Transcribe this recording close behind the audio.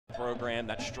program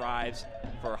that strives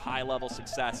for high-level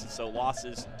success, so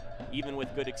losses, even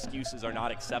with good excuses, are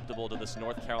not acceptable to this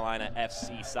North Carolina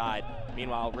FC side.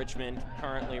 Meanwhile, Richmond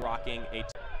currently rocking a...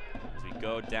 As we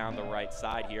go down the right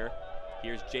side here,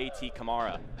 here's JT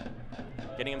Kamara,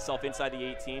 getting himself inside the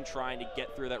 18, trying to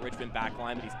get through that Richmond back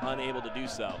line, but he's unable to do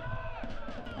so.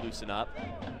 Loosen up.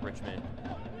 Richmond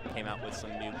came out with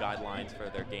some new guidelines for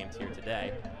their games here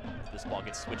today. This ball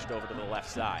gets switched over to the left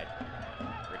side.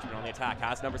 Richmond on the attack,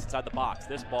 has numbers inside the box.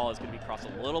 This ball is going to be crossed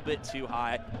a little bit too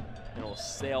high, and it will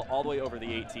sail all the way over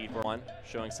the 18 for one,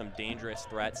 showing some dangerous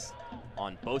threats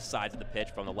on both sides of the pitch,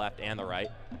 from the left and the right.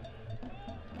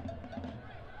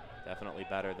 Definitely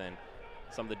better than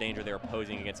some of the danger they were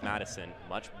posing against Madison.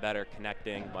 Much better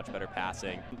connecting, much better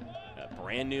passing.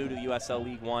 Brand new to the USL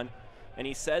League One, and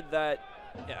he said that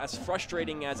as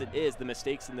frustrating as it is, the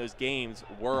mistakes in those games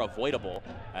were avoidable,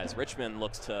 as Richmond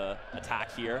looks to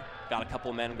attack here. Got a couple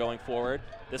of men going forward.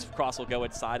 This cross will go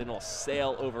inside and will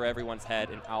sail over everyone's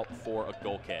head and out for a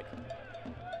goal kick.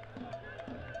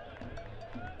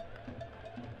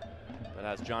 But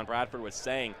as John Bradford was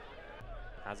saying,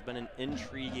 has been an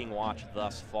intriguing watch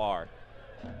thus far.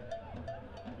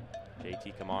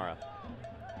 JT Kamara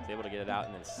is able to get it out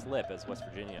and then slip as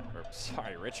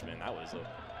Richmond. That was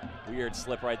a weird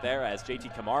slip right there, as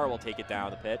JT Kamara will take it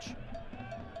down the pitch.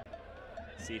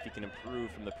 See if he can improve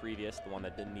from the previous, the one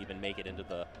that didn't even make it into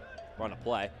the run of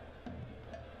play.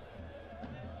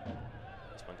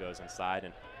 This one goes inside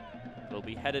and it'll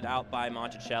be headed out by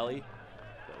Monticelli. It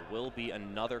will be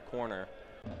another corner.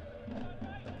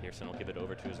 Pearson will give it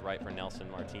over to his right for Nelson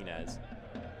Martinez.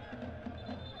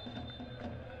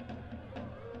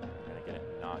 Gonna get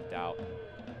it knocked out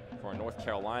for a North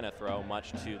Carolina throw,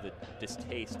 much to the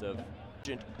distaste of...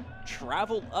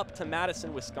 Traveled up to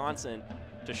Madison, Wisconsin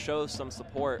to show some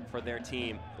support for their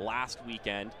team last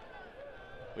weekend,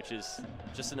 which is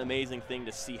just an amazing thing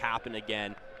to see happen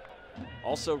again.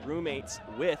 Also roommates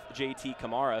with JT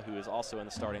Kamara, who is also in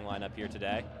the starting lineup here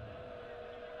today.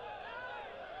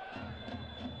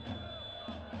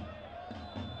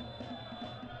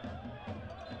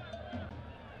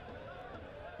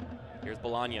 Here's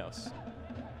Bolaños.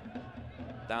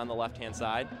 Down the left-hand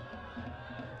side.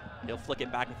 He'll flick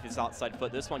it back with his outside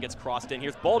foot. This one gets crossed in.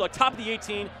 Here's Bolduc, top of the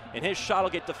 18, and his shot will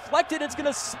get deflected. It's going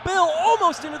to spill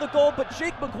almost into the goal, but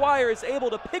Jake McGuire is able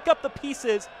to pick up the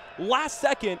pieces last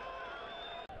second.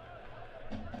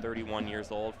 31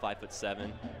 years old,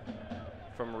 5'7",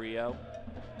 from Rio.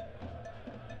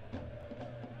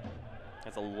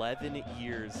 Has 11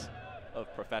 years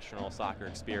of professional soccer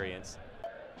experience.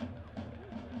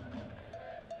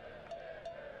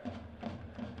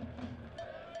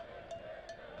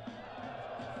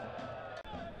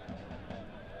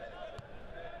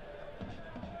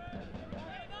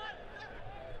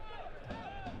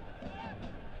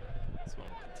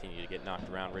 Continue to get knocked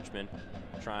around. Richmond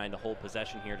trying to hold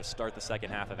possession here to start the second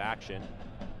half of action.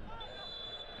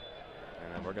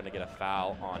 And then we're going to get a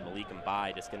foul on Malik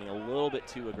Mbai, just getting a little bit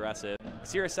too aggressive.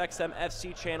 SiriusXM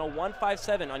FC channel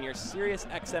 157 on your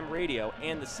SiriusXM radio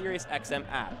and the SiriusXM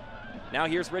app. Now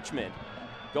here's Richmond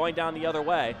going down the other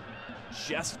way.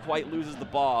 Just quite loses the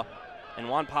ball, and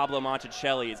Juan Pablo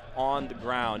Monticelli is on the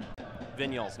ground.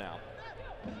 Vignoles now.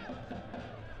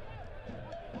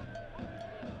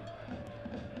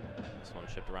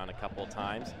 Shipped around a couple of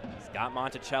times. He's got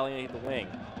Monticelli at the wing.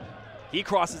 He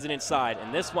crosses it inside,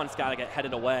 and this one's got to get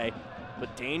headed away.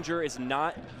 But danger is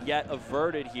not yet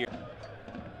averted here.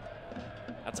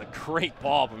 That's a great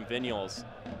ball from Vignoles.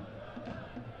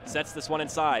 Sets this one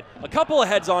inside. A couple of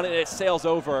heads on it, and it sails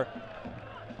over.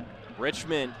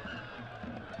 Richmond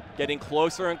getting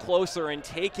closer and closer and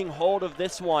taking hold of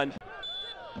this one.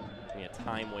 A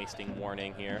time-wasting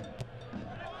warning here.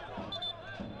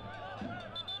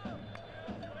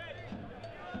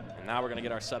 Now we're going to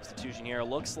get our substitution here.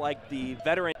 Looks like the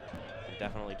veteran can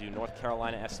definitely do North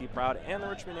Carolina FC proud and the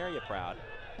Richmond area proud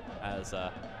as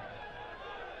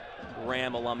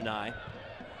Ram alumni.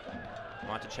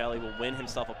 Monticelli will win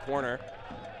himself a corner.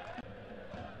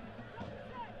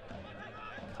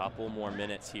 Couple more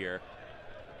minutes here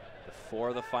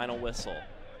before the final whistle.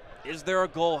 Is there a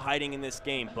goal hiding in this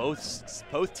game?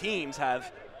 Both teams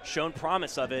have shown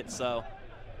promise of it, so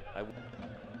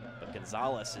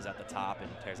Gonzalez is at the top, and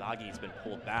Terzagi's been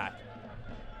pulled back.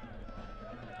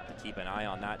 Have to keep an eye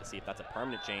on that to see if that's a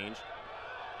permanent change.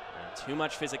 And too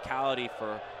much physicality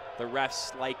for the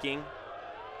refs' liking.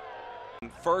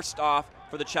 First off,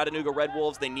 for the Chattanooga Red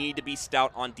Wolves, they need to be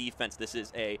stout on defense. This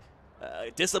is a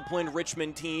disciplined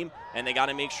Richmond team, and they got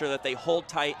to make sure that they hold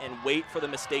tight and wait for the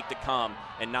mistake to come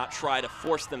and not try to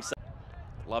force themselves.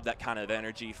 Love that kind of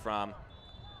energy from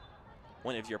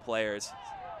one of your players.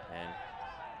 And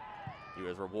he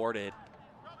was rewarded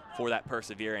for that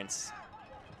perseverance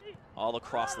all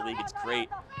across the league. It's great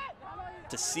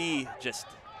to see just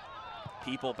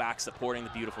people back supporting the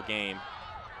beautiful game.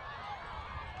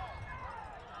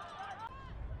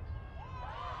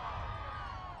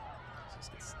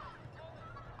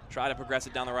 Try to progress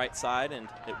it down the right side, and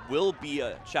it will be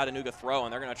a Chattanooga throw,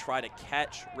 and they're going to try to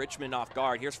catch Richmond off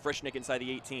guard. Here's Frischnick inside the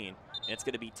 18, and it's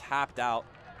going to be tapped out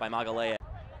by Magalea.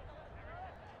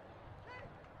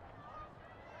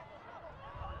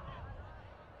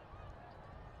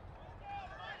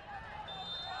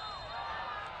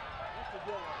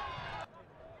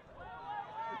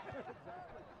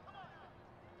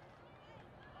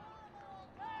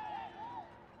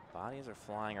 Bodies are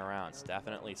flying around. It's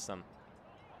definitely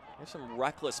there's some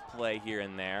reckless play here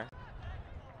and there.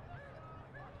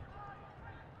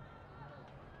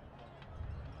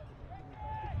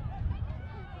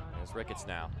 There's Ricketts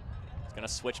now. He's going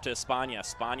to switch to Espana.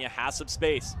 Espana has some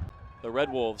space. The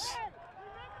Red Wolves,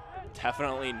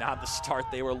 definitely not the start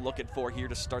they were looking for here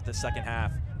to start the second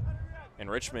half.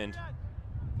 And Richmond,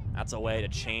 that's a way to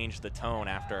change the tone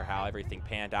after how everything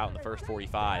panned out in the first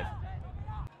 45.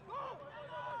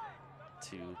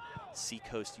 To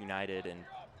Seacoast United and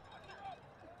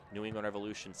New England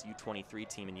Revolution's U23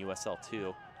 team in USL 2.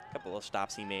 A couple of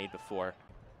stops he made before.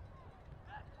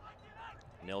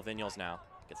 Nil Vignoles now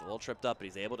gets a little tripped up, but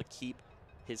he's able to keep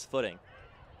his footing.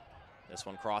 This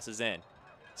one crosses in.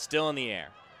 Still in the air.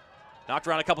 Knocked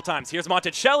around a couple times. Here's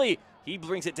Monticelli. He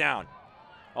brings it down.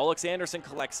 Alex Anderson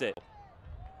collects it.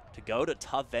 To go to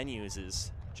tough venues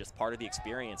is just part of the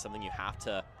experience, something you have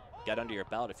to get under your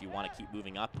belt if you want to keep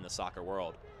moving up in the soccer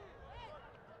world.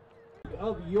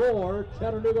 Of your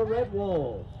Chattanooga Red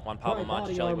Wolves. Juan Pablo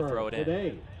Monticelli will throw it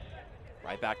in.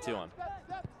 Right back to him.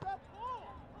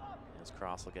 His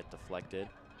cross will get deflected.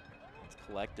 It's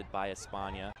collected by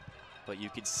Espana. But you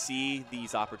could see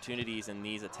these opportunities and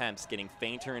these attempts getting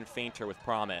fainter and fainter with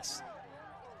promise.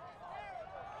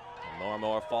 And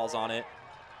more falls on it.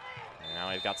 And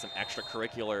now we've got some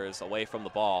extracurriculars away from the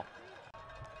ball.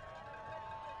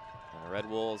 And the Red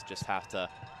Wolves just have to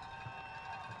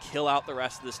kill out the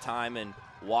rest of this time and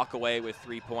walk away with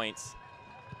 3 points.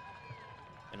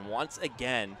 And once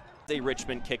again, a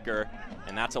Richmond kicker,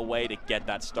 and that's a way to get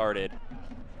that started.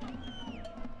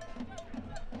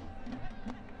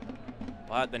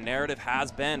 But the narrative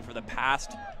has been for the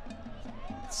past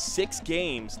 6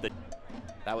 games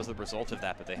that was the result of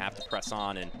that, but they have to press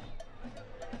on and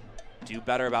do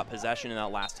better about possession in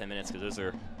that last 10 minutes, because those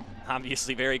are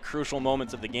obviously very crucial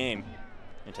moments of the game.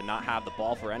 And to not have the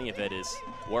ball for any of it is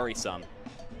worrisome.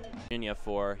 Virginia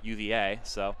for UVA,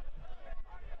 so.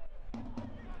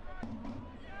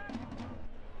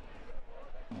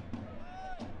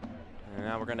 And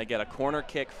now we're going to get a corner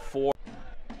kick for.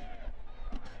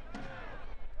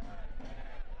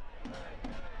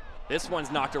 This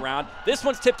one's knocked around. This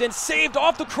one's tipped in, saved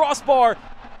off the crossbar.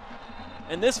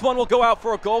 And this one will go out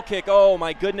for a goal kick. Oh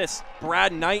my goodness,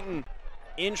 Brad Knighton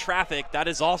in traffic. That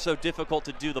is also difficult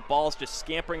to do. The ball's just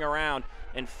scampering around,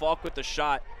 and Falk with the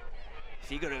shot. If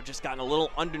he could have just gotten a little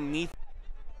underneath.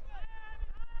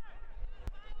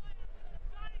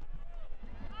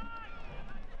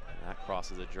 And that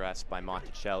cross is addressed by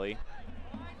Monticelli.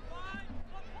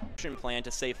 Plan to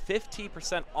save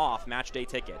 50% off match day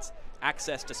tickets,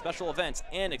 access to special events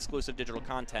and exclusive digital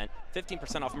content,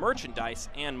 15% off merchandise,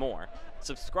 and more.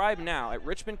 Subscribe now at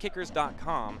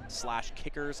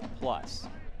richmondkickers.com/kickersplus.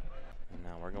 And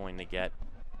now we're going to get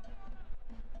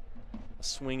a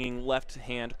swinging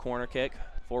left-hand corner kick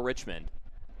for Richmond.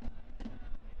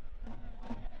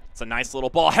 It's a nice little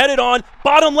ball headed on,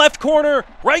 bottom left corner,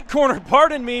 right corner,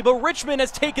 pardon me, but Richmond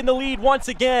has taken the lead once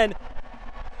again.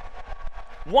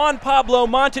 Juan Pablo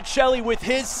Monticelli with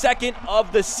his second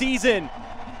of the season.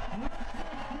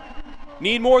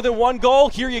 Need more than one goal?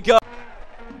 Here you go.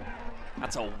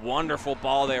 That's a wonderful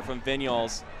ball there from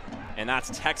Vignoles. And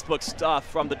that's textbook stuff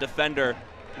from the defender,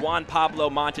 Juan Pablo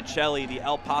Monticelli, the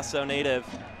El Paso native.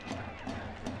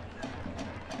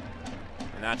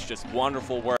 And that's just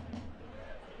wonderful work.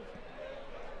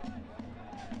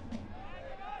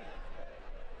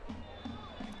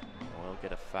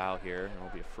 Get a foul here, and it'll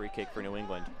be a free kick for New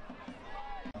England.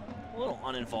 A little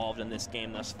uninvolved in this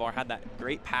game thus far. Had that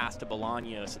great pass to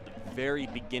Bolaños at the very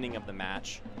beginning of the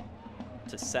match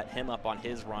to set him up on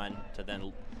his run, to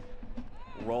then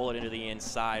roll it into the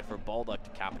inside for Baldock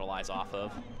to capitalize off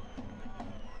of.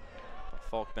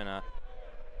 Falk been a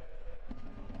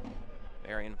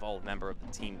very involved member of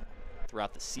the team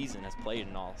throughout the season, has played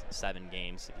in all 7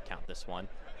 games, if you count this one.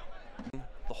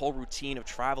 The whole routine of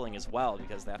traveling as well,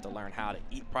 because they have to learn how to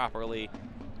eat properly,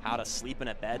 how to sleep in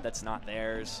a bed that's not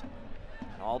theirs,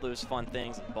 and all those fun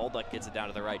things. Bolduc gets it down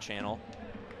to the right channel.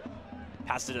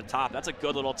 Pass it to the top. That's a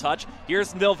good little touch.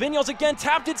 Here's Vinyals again,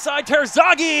 tapped inside.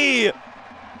 Terzaghi!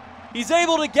 He's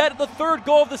able to get the third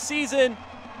goal of the season.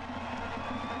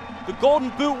 The Golden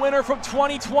Boot winner from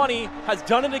 2020 has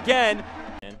done it again.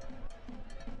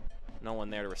 No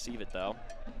one there to receive it, though.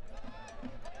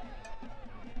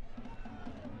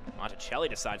 Monticelli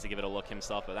decides to give it a look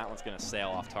himself, but that one's going to sail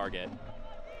off target.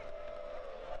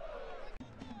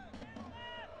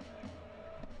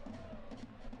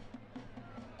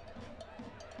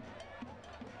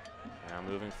 Now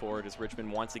moving forward is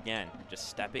Richmond once again, just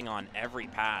stepping on every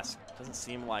pass. Doesn't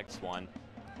seem like it's one.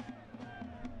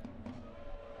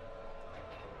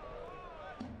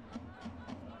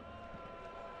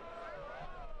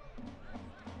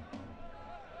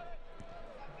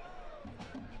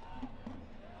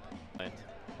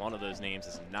 One of those names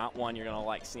is not one you're going to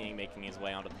like seeing making his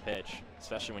way onto the pitch,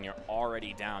 especially when you're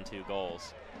already down 2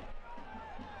 goals.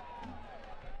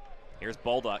 Here's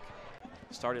Bolduc.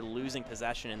 Started losing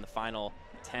possession in the final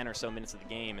 10 or so minutes of the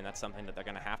game, and that's something that they're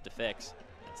going to have to fix.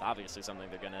 It's obviously something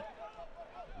they're going to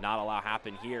not allow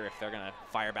happen here if they're going to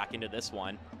fire back into this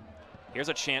one. Here's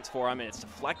a chance for him, and it's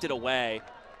deflected away,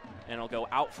 and it'll go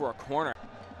out for a corner.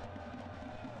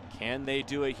 Can they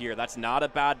do it here? That's not a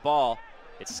bad ball.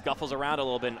 It scuffles around a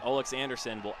little bit, and Olex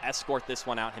Anderson will escort this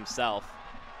one out himself.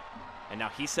 And now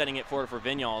he's setting it forward for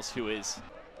Vinyals, who is,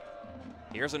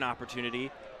 here's an opportunity.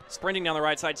 Sprinting down the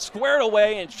right side, squared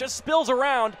away, and just spills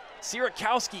around.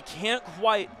 Sierakowski can't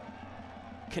quite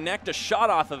connect a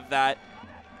shot off of that.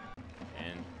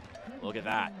 And look at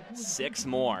that, 6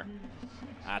 more.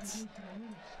 That's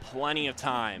plenty of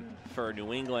time for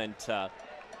New England to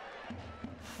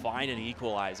find an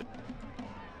equalizer.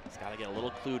 He's got to get a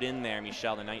little clued in there,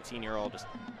 Michel, the 19-year-old, just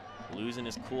losing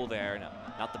his cool there. No,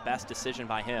 not the best decision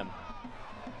by him.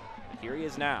 But here he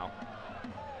is now.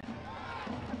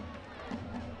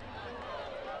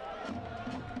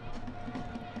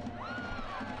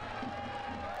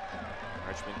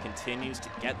 Richmond continues to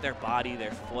get their body,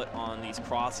 their foot on these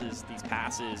crosses, these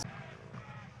passes.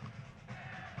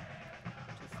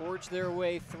 To forge their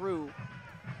way through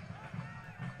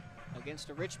against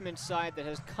a Richmond side that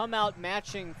has come out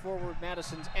matching forward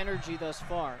Madison's energy thus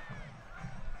far.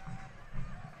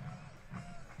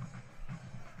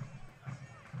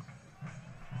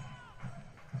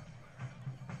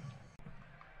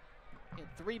 And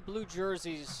 3 blue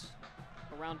jerseys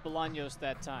around Bolaños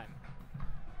that time.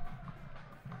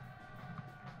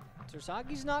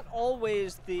 Terzaghi's not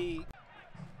always the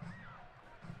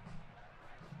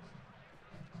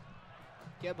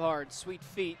Gebhard, sweet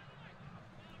feet.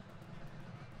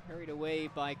 Carried away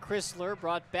by Chrysler,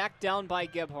 brought back down by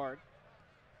Gebhard.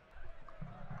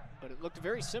 But it looked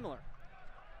very similar.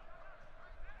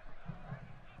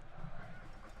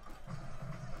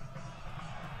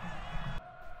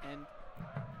 And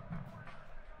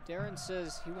Darren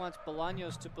says he wants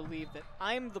Bolaños to believe that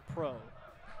I'm the pro.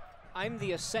 I'm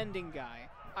the ascending guy.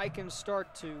 I can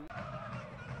start to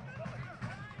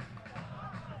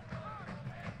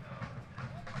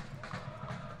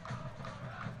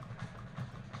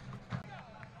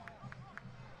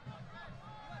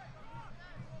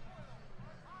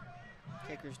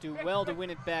Kickers do well to win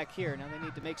it back here. Now they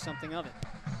need to make something of it.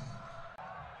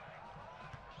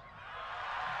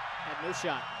 Had no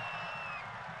shot.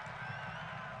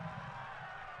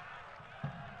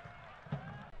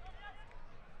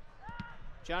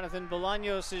 Jonathan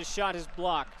Bolaños' shot is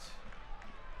blocked.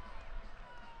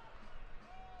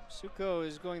 Suko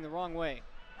is going the wrong way.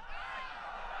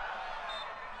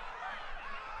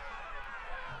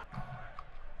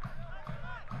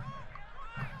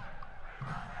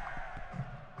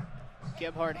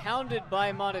 Gebhard hounded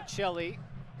by Monticelli,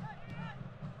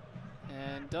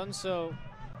 and done so.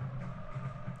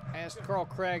 I asked Carl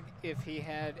Craig if he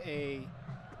had a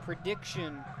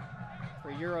prediction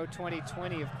for Euro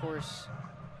 2020, of course,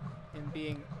 in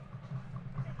being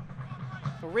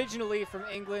originally from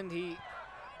England. He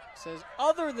says,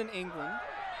 other than England,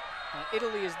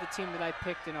 Italy is the team that I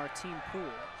picked in our team pool.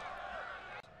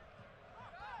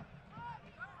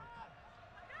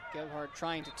 Gebhard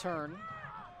trying to turn.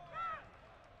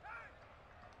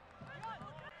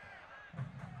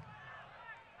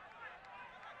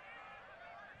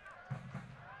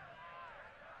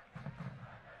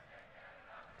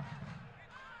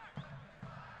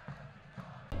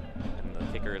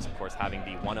 Is, of course, having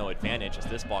the 1-0 advantage as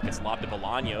this ball gets lobbed to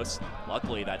Bolaños.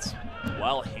 Luckily, that's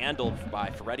well handled by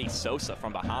Ferretti Sosa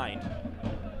from behind.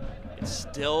 It's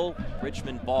still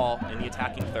Richmond ball in the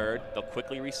attacking third. They'll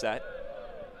quickly reset.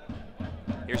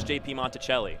 Here's JP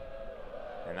Monticelli.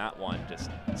 And that one just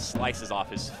slices off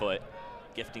his foot,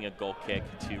 gifting a goal kick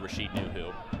to Rashid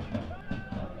Nuhu.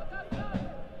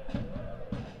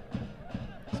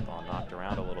 This ball knocked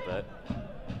around a little bit.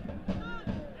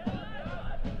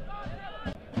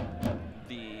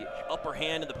 The upper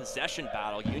hand in the possession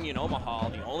battle, Union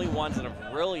Omaha, the only ones that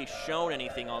have really shown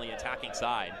anything on the attacking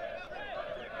side.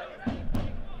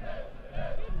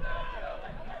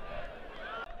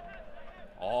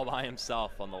 All by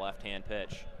himself on the left-hand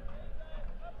pitch.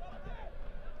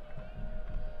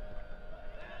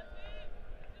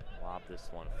 Lob this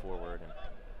one forward, and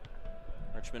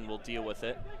Richmond will deal with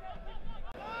it.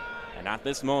 And at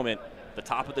this moment, the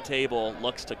top of the table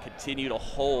looks to continue to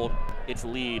hold its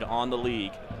lead on the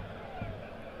league.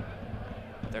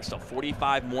 There's still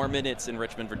 45 more minutes in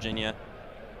Richmond, Virginia.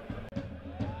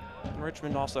 And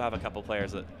Richmond also have a couple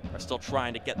players that are still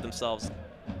trying to get themselves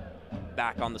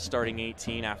back on the starting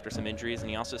 18 after some injuries, and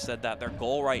he also said that their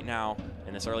goal right now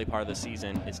in this early part of the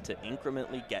season is to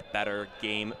incrementally get better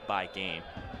game by game.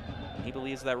 And he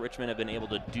believes that Richmond have been able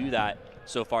to do that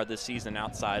so far this season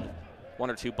outside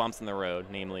one or two bumps in the road,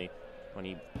 namely when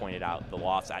he pointed out the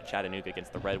loss at Chattanooga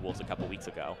against the Red Wolves a couple weeks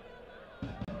ago.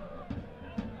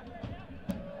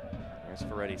 Here's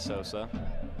Ferretti Sosa.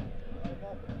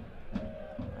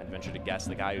 I'd venture to guess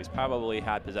the guy who's probably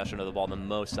had possession of the ball the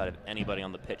most out of anybody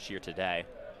on the pitch here today.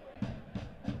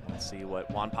 Let's see what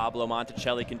Juan Pablo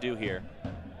Monticelli can do here.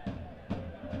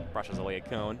 Brushes away a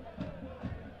cone.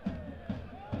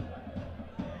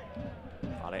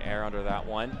 A lot of air under that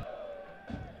one.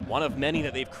 One of many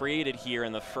that they've created here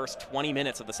in the first 20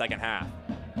 minutes of the second half.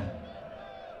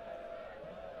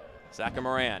 Zaka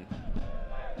Moran.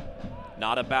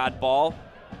 Not a bad ball,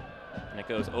 and it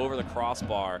goes over the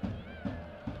crossbar.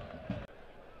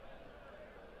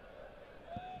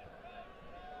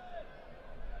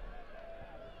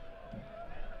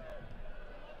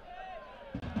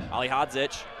 Ali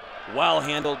Hadzic, well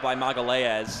handled by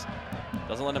Magalhaes.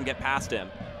 Doesn't let him get past him.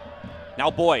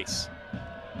 Now Boyce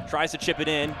tries to chip it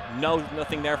in.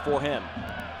 Nothing there for him.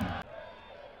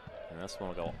 And this one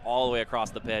will go all the way across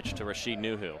the pitch to Rashid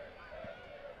Nuhu.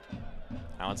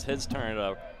 Now it's his turn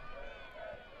to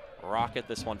rocket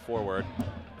this one forward.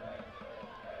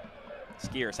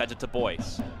 Skier sends it to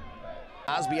Boyce.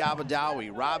 Osby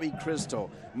Abadawi, Robbie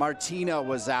Crystal, Martina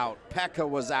was out, Pekka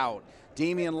was out,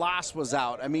 Damian Loss was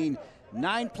out. I mean,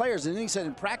 9 players, and he said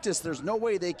in practice there's no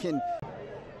way they can,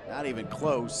 not even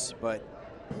close, but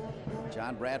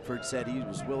John Bradford said he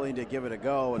was willing to give it a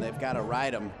go, and they've got to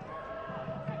ride him.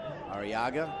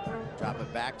 Arriaga, drop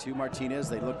it back to Martinez.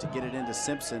 They look to get it into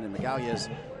Simpson, and Magalhaes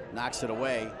knocks it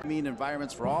away.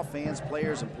 Environments for all fans,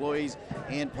 players, employees,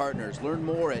 and partners. Learn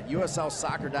more at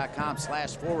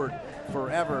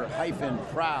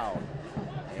uslsoccer.com/forward-forever-proud.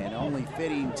 And only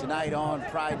fitting tonight on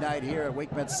Pride Night here at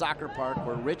WakeMed Soccer Park,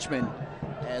 where Richmond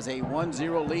has a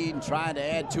 1-0 lead and trying to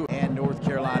add to it. And North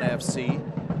Carolina FC.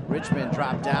 Richmond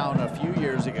dropped down a few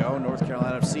years ago. North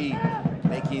Carolina FC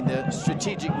making the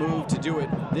strategic move to do it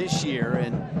this year,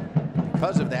 and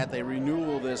because of that, they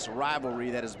renew this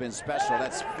rivalry that has been special.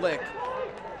 That's Flick.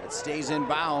 It stays in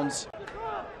bounds.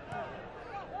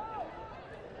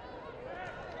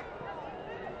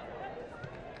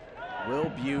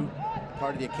 Will Butte,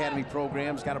 part of the academy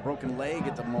program's got a broken leg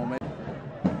at the moment.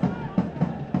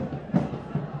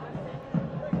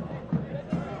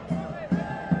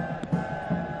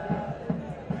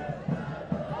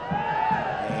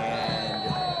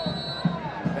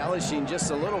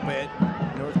 Just a little bit.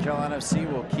 North Carolina FC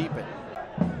will keep it.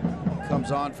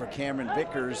 Comes on for Cameron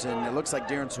Vickers, and it looks like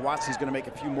Darren Sawatsky's going to make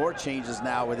a few more changes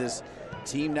now with his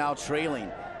team now trailing.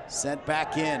 Sent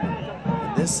back in.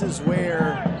 And this is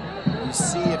where you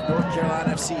see if North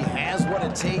Carolina FC has what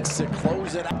it takes to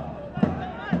close it out.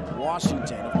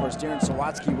 Washington, of course, Darren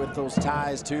Sawatsky with those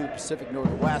ties to the Pacific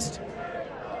Northwest.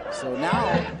 So now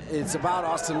it's about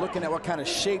Austin looking at what kind of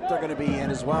shape they're going to be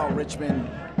in as well. Richmond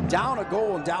down a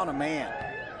goal and down a man.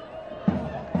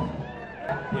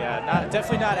 Yeah,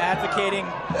 definitely not advocating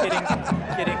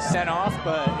getting sent off,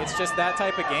 but it's just that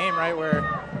type of game, right, where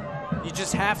you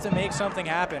just have to make something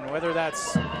happen, whether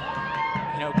that's,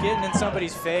 getting in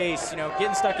somebody's face,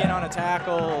 getting stuck in on a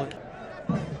tackle.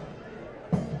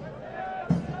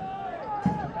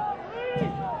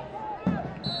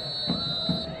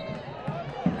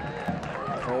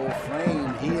 Full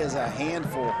frame, he is a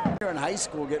handful. Here in high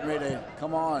school getting ready to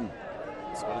come on.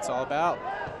 That's what it's all about.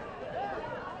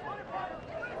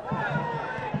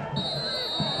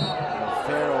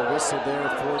 Farrell whistled there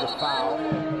for the foul.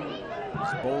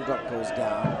 Boldup goes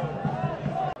down.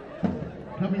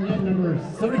 Coming in, number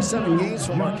 37 games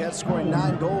for Marquette, scoring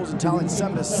 9 goals and tallying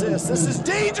 7 assists. This is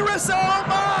dangerous. Oh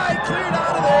my! Cleared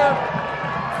out of there.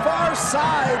 far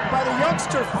side by the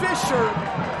youngster Fisher.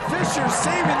 Fisher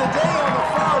saving the day on the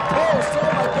far post. Oh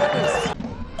my goodness.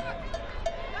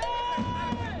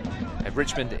 And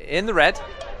Richmond in the red.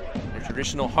 Their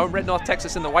traditional home red, North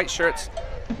Texas in the white shirts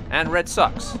and red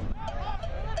socks.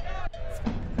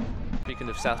 Speaking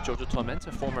of South Georgia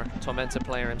Tormenta, former Tormenta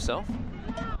player himself.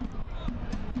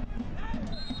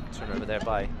 Turnover there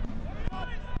by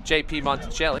JP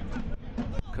Monticelli.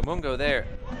 Kamungo there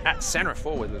at center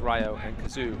forward with Ryo and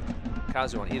Kazu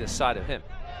on either side of him.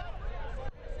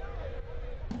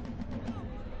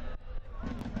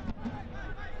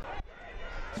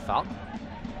 It's Falk.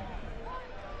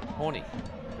 Horny.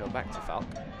 Go back to Falk.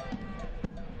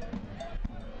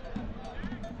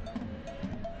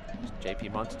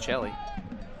 JP Monticelli.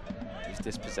 He's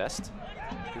dispossessed.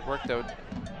 Good work though.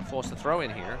 Force the throw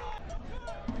in here.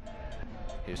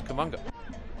 Here's Kamungo.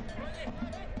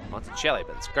 Monticelli,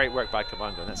 but it's great work by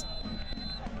Kamungo. That's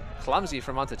clumsy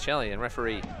from Monticelli, and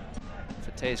referee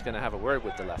Fate is going to have a word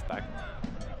with the left back.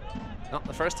 Not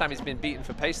the first time he's been beaten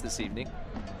for pace this evening.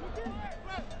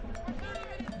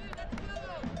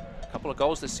 A couple of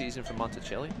goals this season from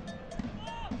Monticelli.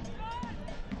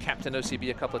 Captain OCB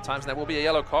a couple of times, and there will be a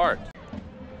yellow card.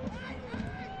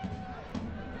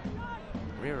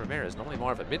 Maria Ramirez, normally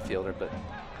more of a midfielder, but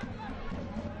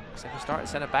second start at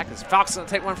center back. As Falk's going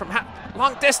to take one from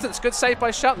long distance. Good save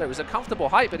by Shuttler. It was a comfortable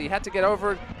height, but he had to get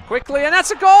over quickly, and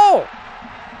that's a goal!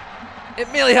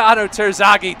 Emiliano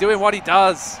Terzaghi doing what he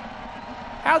does.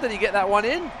 How did he get that one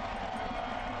in?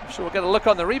 I'm sure we'll get a look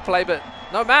on the replay, but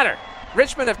no matter.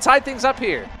 Richmond have tied things up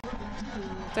here.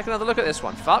 Take another look at this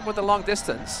one. Falk with the long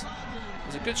distance. It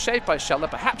was a good shape by Shuttler.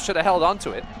 Perhaps should have held on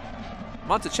to it.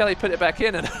 Monticelli put it back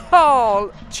in, and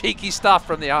oh, cheeky stuff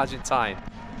from the Argentine.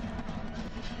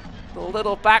 The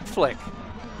little back flick.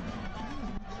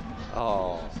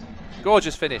 Oh,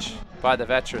 gorgeous finish by the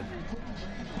veteran.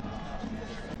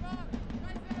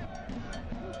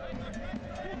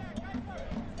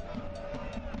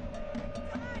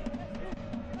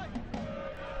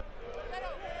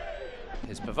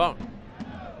 Here's Pavone.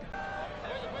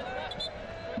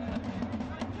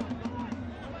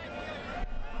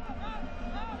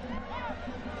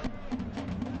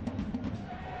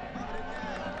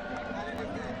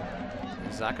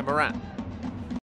 Zaka Moran.